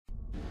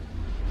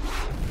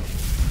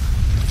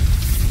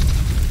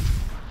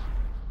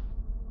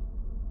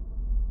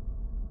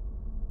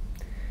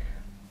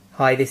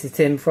Hi, this is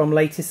Tim from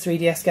Latest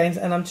 3DS Games,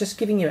 and I'm just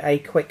giving you a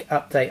quick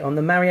update on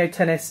the Mario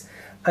Tennis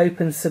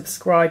Open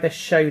Subscriber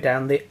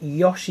Showdown, the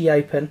Yoshi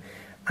Open.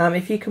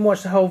 If you can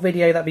watch the whole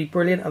video, that'd be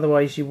brilliant,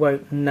 otherwise you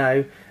won't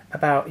know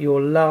about your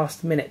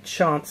last minute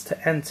chance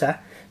to enter.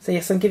 So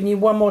yes, I'm giving you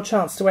one more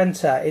chance to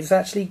enter. It's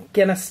actually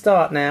going to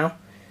start now.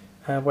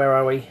 Where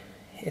are we?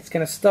 It's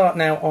going to start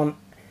now on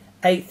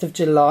 8th of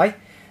July.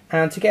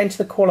 And to get into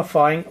the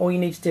qualifying, all you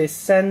need to do is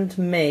send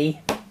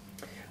me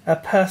a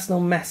personal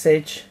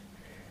message,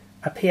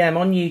 a PM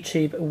on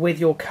YouTube with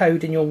your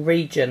code and your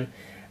region.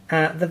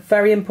 The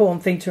very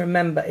important thing to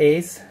remember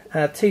is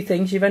two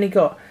things. You've only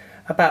got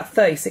about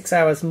 36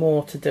 hours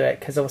more to do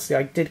it, because obviously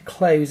I did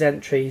close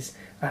entries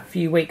a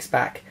few weeks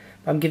back.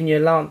 I'm giving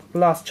you a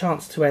last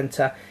chance to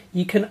enter.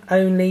 You can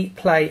only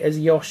play as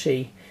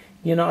Yoshi.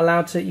 You're not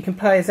allowed to. You can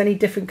play as any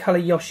different colour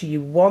Yoshi you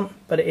want,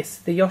 but it's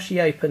the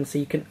Yoshi Open, so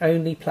you can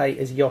only play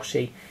as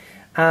Yoshi.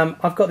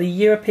 I've got the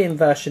European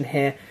version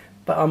here,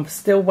 but I'm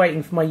still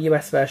waiting for my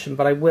US version,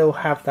 but I will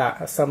have that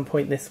at some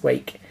point this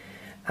week.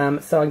 So I'm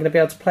going to be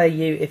able to play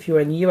you if you're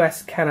in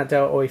US,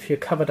 Canada, or if you're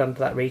covered under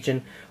that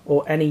region,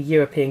 or any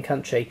European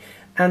country.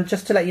 And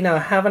just to let you know, I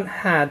haven't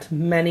had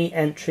many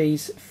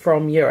entries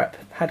from Europe.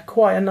 Had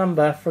quite a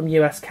number from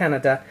US,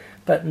 Canada,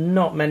 but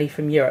not many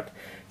from Europe.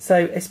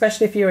 So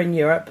especially if you're in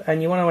Europe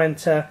and you want to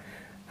enter,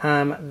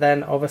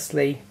 then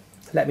obviously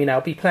let me know.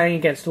 I'll be playing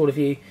against all of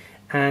you,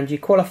 and you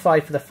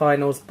qualify for the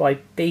finals by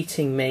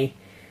beating me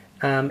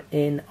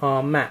in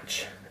our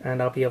match,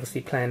 and I'll be obviously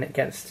playing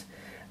against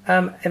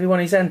everyone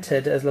who's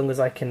entered, as long as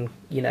I can,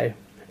 you know,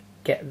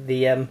 get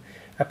the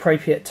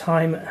appropriate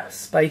time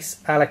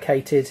space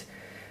allocated,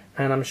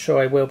 and I'm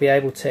sure I will be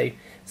able to.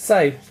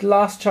 So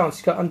last chance,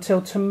 you've got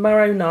until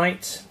tomorrow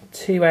night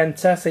to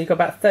enter, so you've got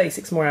about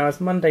 36 more hours.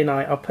 Monday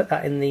night, I'll put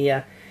that in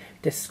the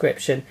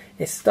description.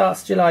 It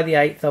starts July the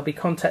 8th. I'll be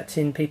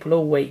contacting people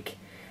all week,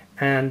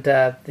 and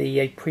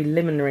the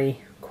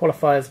preliminary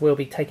qualifiers will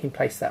be taking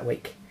place that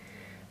week,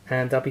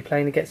 and I'll be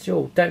playing against you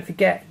all. Don't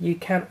forget, you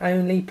can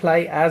only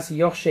play as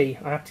Yoshi.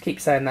 I have to keep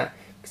saying that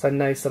because I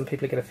know some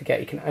people are going to forget.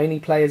 You can only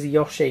play as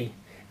Yoshi,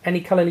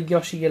 any colour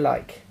Yoshi you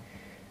like.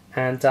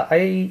 And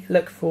I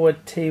look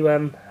forward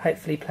to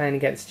hopefully playing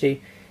against you.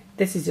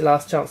 This is your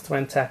last chance to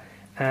enter,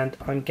 and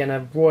I'm going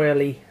to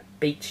royally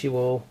beat you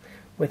all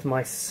with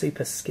my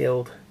super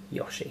skilled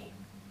Yoshi.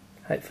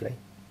 Hopefully.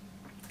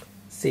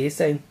 See you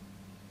soon.